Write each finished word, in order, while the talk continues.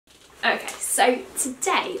Okay, so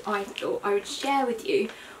today I thought I would share with you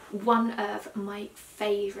one of my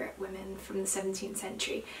favourite women from the 17th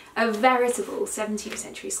century, a veritable 17th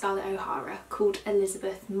century Scarlett O'Hara called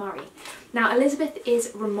Elizabeth Murray. Now Elizabeth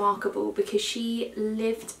is remarkable because she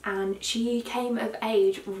lived and she came of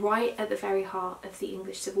age right at the very heart of the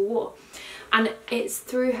English Civil War, and it's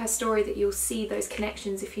through her story that you'll see those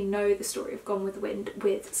connections if you know the story of Gone with the Wind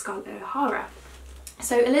with Scarlett O'Hara.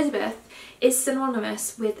 So Elizabeth is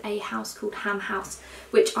synonymous with a house called Ham House,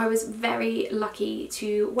 which I was very lucky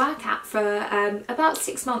to work at for about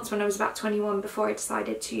 6 months when I was about 21 before I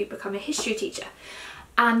decided to become a history teacher.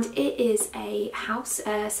 And it is a house,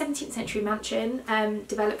 a 17th century mansion,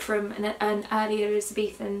 developed from an early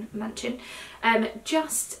Elizabethan mansion,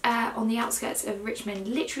 just on the outskirts of Richmond,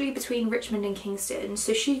 literally between Richmond and Kingston.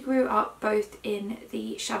 So she grew up both in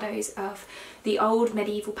the shadows of the old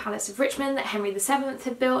medieval palace of Richmond that Henry VII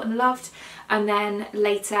had built and loved, and then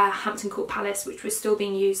later Hampton Court Palace, which was still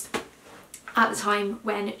being used at the time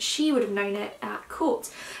when she would have known it at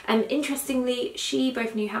court. And interestingly, she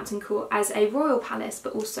both knew Hampton Court as a royal palace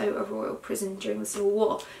but also a royal prison during the Civil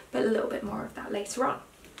War, but a little bit more of that later on.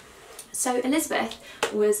 So Elizabeth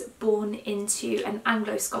was born into an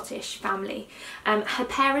Anglo-Scottish family. Her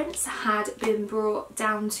parents had been brought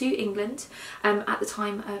down to England at the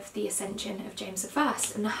time of the ascension of James I,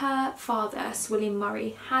 and her father, Sir William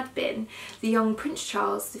Murray, had been the young Prince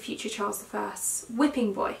Charles, the future Charles I's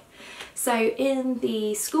whipping boy. So in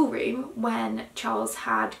the schoolroom, when Charles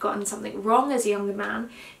had gotten something wrong as a younger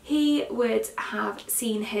man, he would have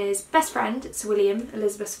seen his best friend, Sir William,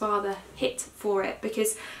 Elizabeth's father, hit for it,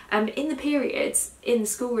 because in the periods in the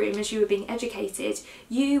schoolroom as you were being educated,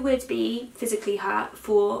 you would be physically hurt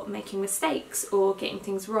for making mistakes or getting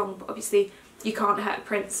things wrong, but obviously you can't hurt a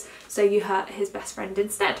prince, so you hurt his best friend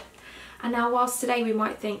instead. And now whilst today we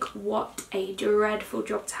might think what a dreadful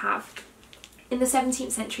job to have, in the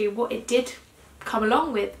 17th century what it did come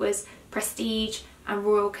along with was prestige and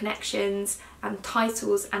royal connections and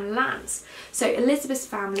titles and lands. So Elizabeth's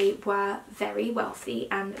family were very wealthy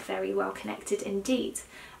and very well connected indeed,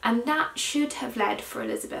 and that should have led to for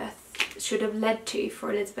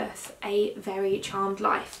Elizabeth a very charmed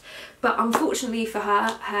life. But unfortunately for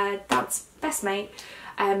her, her dad's best mate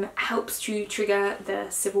helps to trigger the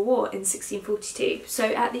Civil War in 1642. So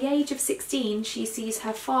at the age of 16 she sees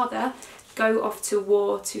her father go off to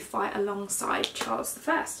war to fight alongside Charles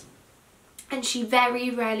I. And she very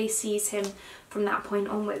rarely sees him from that point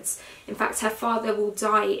onwards. In fact, her father will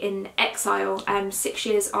die in exile 6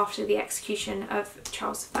 years after the execution of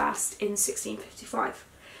Charles I in 1655.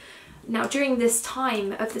 Now during this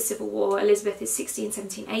time of the Civil War, Elizabeth is 16,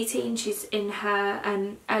 17, 18, she's in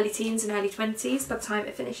her early teens and early 20s by the time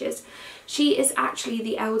it finishes. She is actually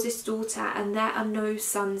the eldest daughter and there are no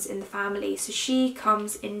sons in the family, so she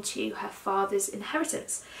comes into her father's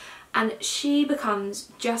inheritance. And she becomes,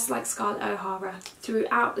 just like Scarlett O'Hara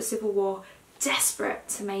throughout the Civil War, desperate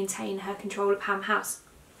to maintain her control of Ham House.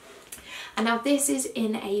 And now this is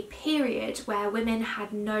in a period where women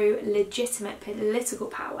had no legitimate political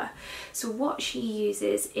power. So what she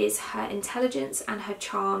uses is her intelligence and her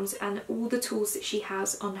charms and all the tools that she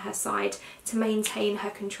has on her side to maintain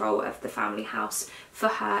her control of the family house for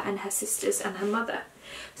her and her sisters and her mother.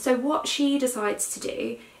 So what she decides to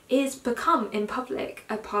do is become in public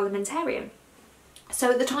a parliamentarian.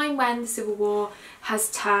 So at the time when the Civil War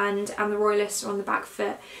has turned and the royalists are on the back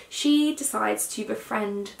foot, she decides to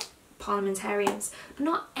befriend parliamentarians, but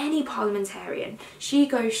not any parliamentarian. She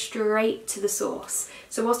goes straight to the source.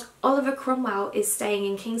 So whilst Oliver Cromwell is staying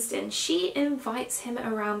in Kingston, she invites him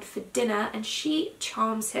around for dinner and she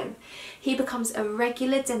charms him. He becomes a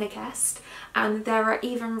regular dinner guest, and there are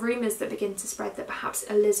even rumours that begin to spread that perhaps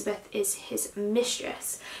Elizabeth is his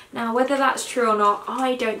mistress. Now whether that's true or not,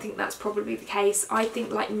 I don't think that's probably the case. I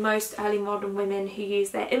think, like most early modern women who use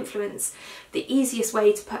their influence, the easiest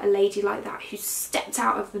way to put a lady like that who stepped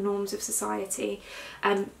out of the norms of society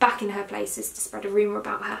back in her place is to spread a rumour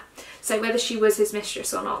about her. So whether she was his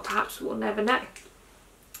mistress or not, perhaps we'll never know.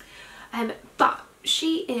 But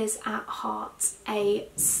she is at heart a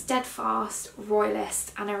steadfast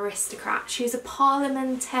royalist and aristocrat. She's a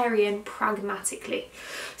parliamentarian pragmatically.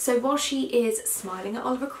 So while she is smiling at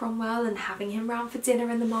Oliver Cromwell and having him round for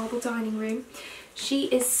dinner in the marble dining room, she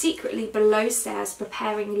is secretly below stairs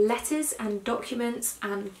preparing letters and documents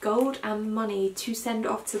and gold and money to send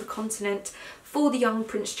off to the continent for the young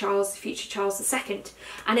Prince Charles, the future Charles II.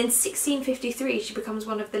 And in 1653 she becomes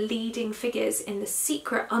one of the leading figures in the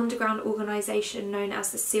secret underground organisation known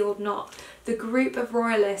as the Sealed Knot, the group of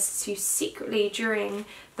royalists who secretly, during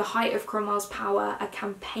the height of Cromwell's power, are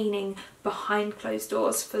campaigning behind closed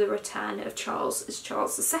doors for the return of Charles as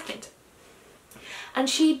Charles II. And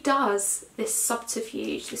she does this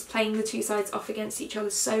subterfuge, this playing the two sides off against each other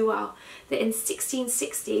so well, that in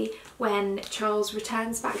 1660, when Charles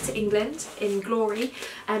returns back to England in glory,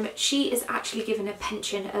 she is actually given a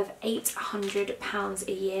pension of £800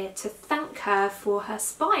 a year to thank her for her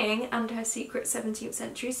spying and her secret 17th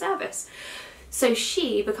century service. So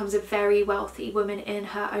she becomes a very wealthy woman in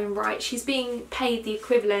her own right. She's being paid the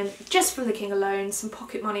equivalent, just from the king alone, some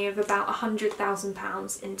pocket money of about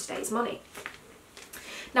 £100,000 in today's money.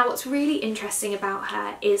 Now what's really interesting about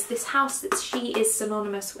her is this house that she is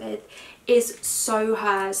synonymous with is so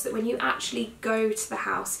hers that when you actually go to the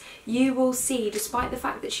house you will see, despite the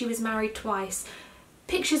fact that she was married twice,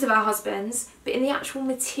 pictures of her husbands, but in the actual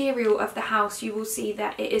material of the house you will see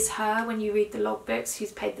that it is her when you read the logbooks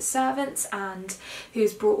who's paid the servants and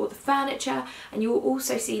who's brought all the furniture, and you will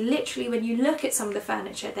also see literally when you look at some of the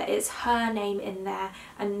furniture that it's her name in there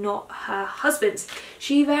and not her husband's.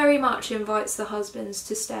 She very much invites the husbands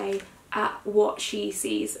to stay at what she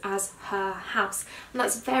sees as her house, and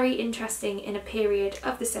that's very interesting in a period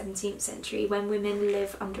of the 17th century when women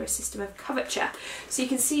live under a system of coverture. So you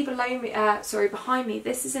can see below me, behind me,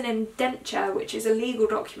 this is an indenture, which is a legal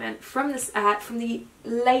document from the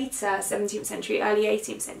later 17th century, early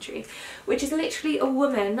 18th century, which is literally a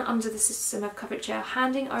woman under the system of coverture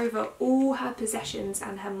handing over all her possessions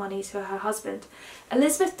and her money to her husband.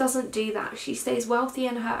 Elizabeth doesn't do that. She stays wealthy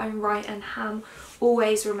in her own right, and Ham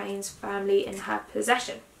always remains firmly in her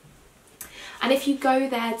possession. And if you go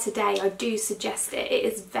there today, I do suggest it. It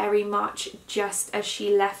is very much just as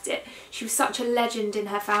she left it. She was such a legend in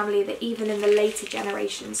her family that even in the later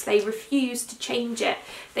generations, they refused to change it.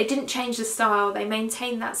 They didn't change the style. They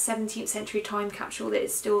maintained that 17th century time capsule that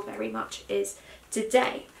it still very much is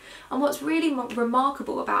today. And what's really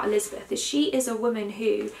remarkable about Elizabeth is she is a woman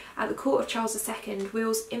who, at the court of Charles II,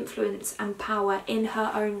 wields influence and power in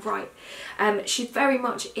her own right. She's very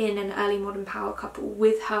much in an early modern power couple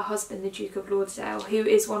with her husband, the Duke of Lauderdale, who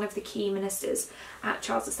is one of the key ministers at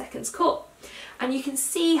Charles II's court. And you can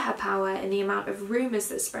see her power in the amount of rumours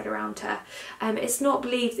that spread around her. It's not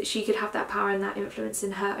believed that she could have that power and that influence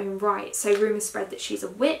in her own right. So rumours spread that she's a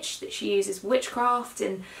witch, that she uses witchcraft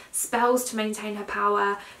and spells to maintain her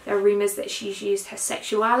power. There are rumours that she's used her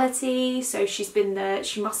sexuality, so she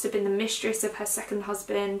must have been the mistress of her second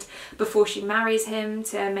husband before she marries him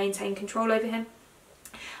to maintain control over him.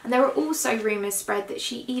 And there are also rumours spread that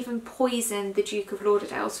she even poisoned the Duke of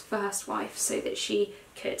Lauderdale's first wife so that she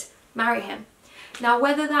could marry him. Now,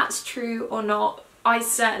 whether that's true or not, I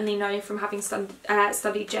certainly know from having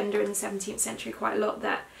studied gender in the 17th century quite a lot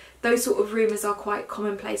that those sort of rumours are quite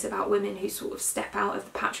commonplace about women who sort of step out of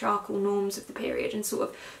the patriarchal norms of the period and sort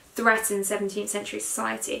of threaten 17th century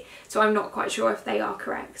society. So I'm not quite sure if they are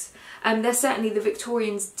correct. There's certainly, the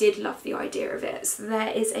Victorians did love the idea of it. So there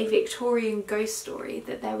is a Victorian ghost story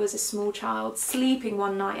that there was a small child sleeping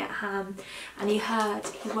one night at Ham, and he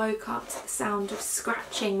woke up to the sound of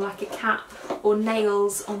scratching like a cat or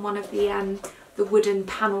nails on one of the wooden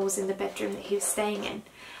panels in the bedroom that he was staying in.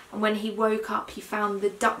 And when he woke up, he found the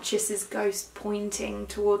Duchess's ghost pointing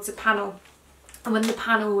towards a panel. And when the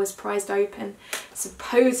panel was prized open,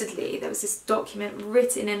 supposedly there was this document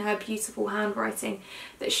written in her beautiful handwriting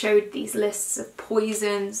that showed these lists of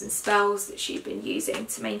poisons and spells that she'd been using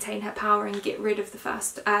to maintain her power and get rid of the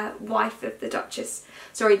first wife of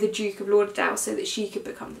the Duke of Lauderdale, so that she could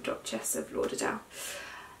become the Duchess of Lauderdale.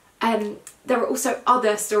 There are also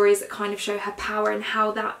other stories that kind of show her power and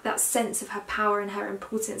how that sense of her power and her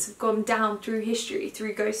importance have gone down through history,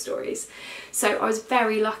 through ghost stories. So I was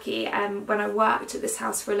very lucky when I worked at this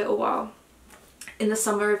house for a little while, in the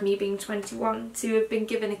summer of me being 21, to have been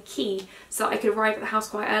given a key so that I could arrive at the house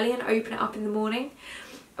quite early and open it up in the morning.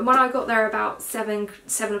 And when I got there about 7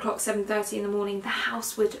 o'clock, 7:30 in the morning, the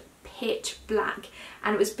house was pitch black,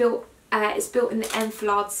 and it was built it's built in the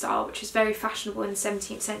enfilade style, which is very fashionable in the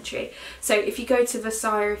 17th century. So if you go to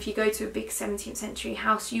Versailles, or if you go to a big 17th century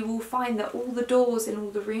house, you will find that all the doors in all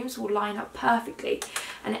the rooms will line up perfectly.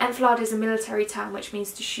 And enfilade is a military term which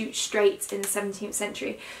means to shoot straight in the 17th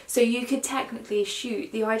century. So you could technically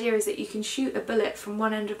shoot, the idea is that you can shoot a bullet from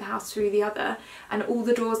one end of the house through the other, and all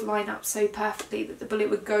the doors line up so perfectly that the bullet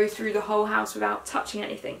would go through the whole house without touching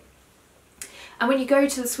anything. And when you go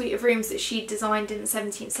to the suite of rooms that she designed in the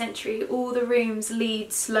 17th century, all the rooms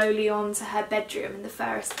lead slowly on to her bedroom in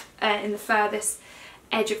the furthest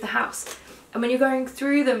edge of the house. And when you're going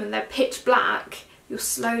through them and they're pitch black, you're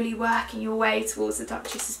slowly working your way towards the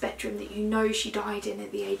Duchess's bedroom that you know she died in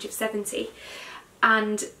at the age of 70.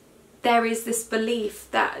 And there is this belief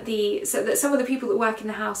that some of the people that work in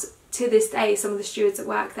the house to this day, some of the stewards that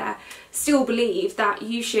work there, still believe that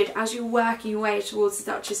you should, as you're working your way towards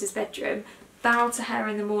the Duchess's bedroom, bow to her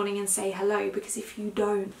in the morning and say hello, because if you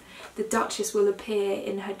don't, the Duchess will appear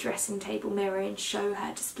in her dressing table mirror and show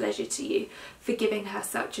her displeasure to you for giving her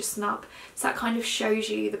such a snub. So that kind of shows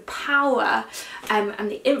you the power and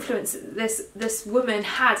the influence that this woman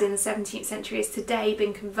had in the 17th century has today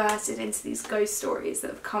been converted into these ghost stories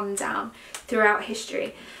that have come down throughout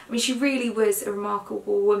history. I mean, she really was a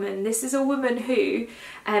remarkable woman. This is a woman who,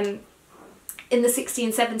 in the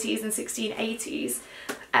 1670s and 1680s,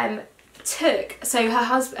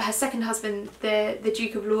 her second husband, the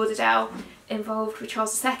Duke of Lauderdale, involved with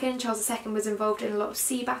Charles II. Charles II was involved in a lot of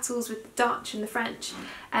sea battles with the Dutch and the French,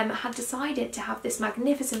 had decided to have this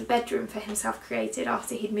magnificent bedroom for himself created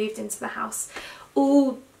after he'd moved into the house.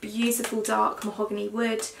 All beautiful dark mahogany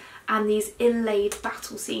wood and these inlaid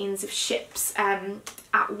battle scenes of ships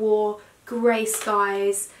at war, grey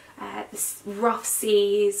skies, this rough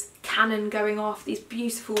seas, cannon going off, these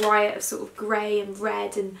beautiful riot of sort of grey and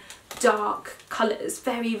red and dark colours,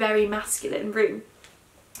 very, very masculine room.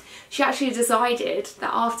 She actually decided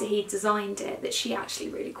that after he'd designed it, that she actually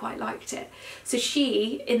really quite liked it. So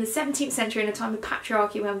she, in the 17th century, in a time of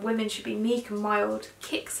patriarchy when women should be meek and mild,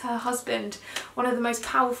 kicks her husband, one of the most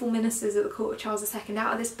powerful ministers at the court of Charles II,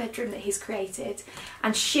 out of this bedroom that he's created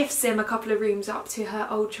and shifts him a couple of rooms up to her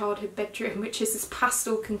old childhood bedroom, which is this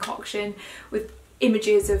pastel concoction with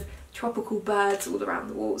images of tropical birds all around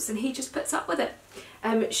the walls, and he just puts up with it.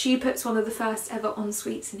 She puts one of the first ever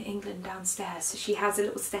ensuites in England downstairs, so she has a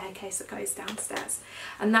little staircase that goes downstairs,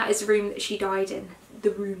 and that is the room that she died in, the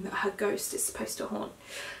room that her ghost is supposed to haunt.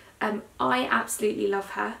 I absolutely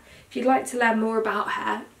love her. If you'd like to learn more about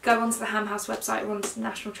her, go onto the Ham House website or onto the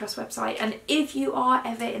National Trust website, and if you are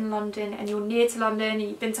ever in London and you're near to London and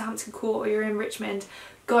you've been to Hampton Court or you're in Richmond,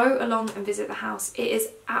 go along and visit the house. It is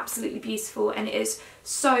absolutely beautiful, and it is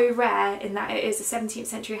so rare in that it is a 17th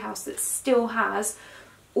century house that still has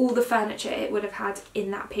all the furniture it would have had in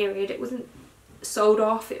that period. It wasn't sold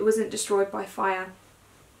off, it wasn't destroyed by fire.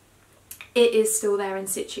 It is still there in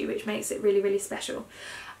situ, which makes it really, really special.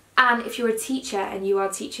 And if you're a teacher and you are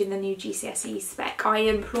teaching the new GCSE spec, I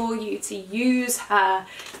implore you to use her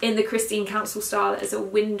in the Christine Council style as a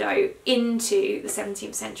window into the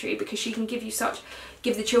 17th century, because she can give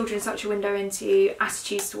the children such a window into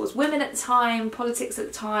attitudes towards women at the time, politics at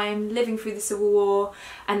the time, living through the Civil War,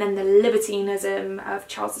 and then the libertinism of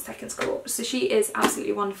Charles II's court. So she is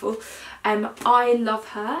absolutely wonderful. I love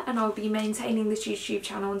her, and I'll be maintaining this YouTube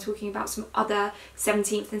channel and talking about some other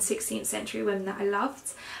 17th and 16th century women that I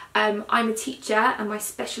loved. I'm a teacher and my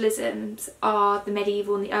specialisms are the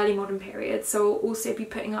medieval and the early modern period, so I'll also be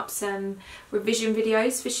putting up some revision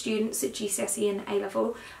videos for students at GCSE and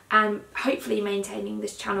A-level, and hopefully maintaining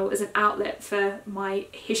this channel as an outlet for my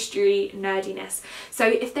history nerdiness. So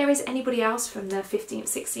if there is anybody else from the 15th,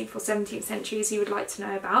 16th or 17th centuries you would like to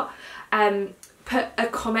know about, put a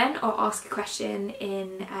comment or ask a question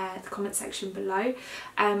in the comment section below.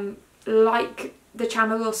 Like the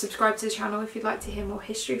channel or subscribe to the channel if you'd like to hear more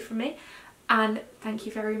history from me, and thank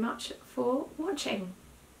you very much for watching.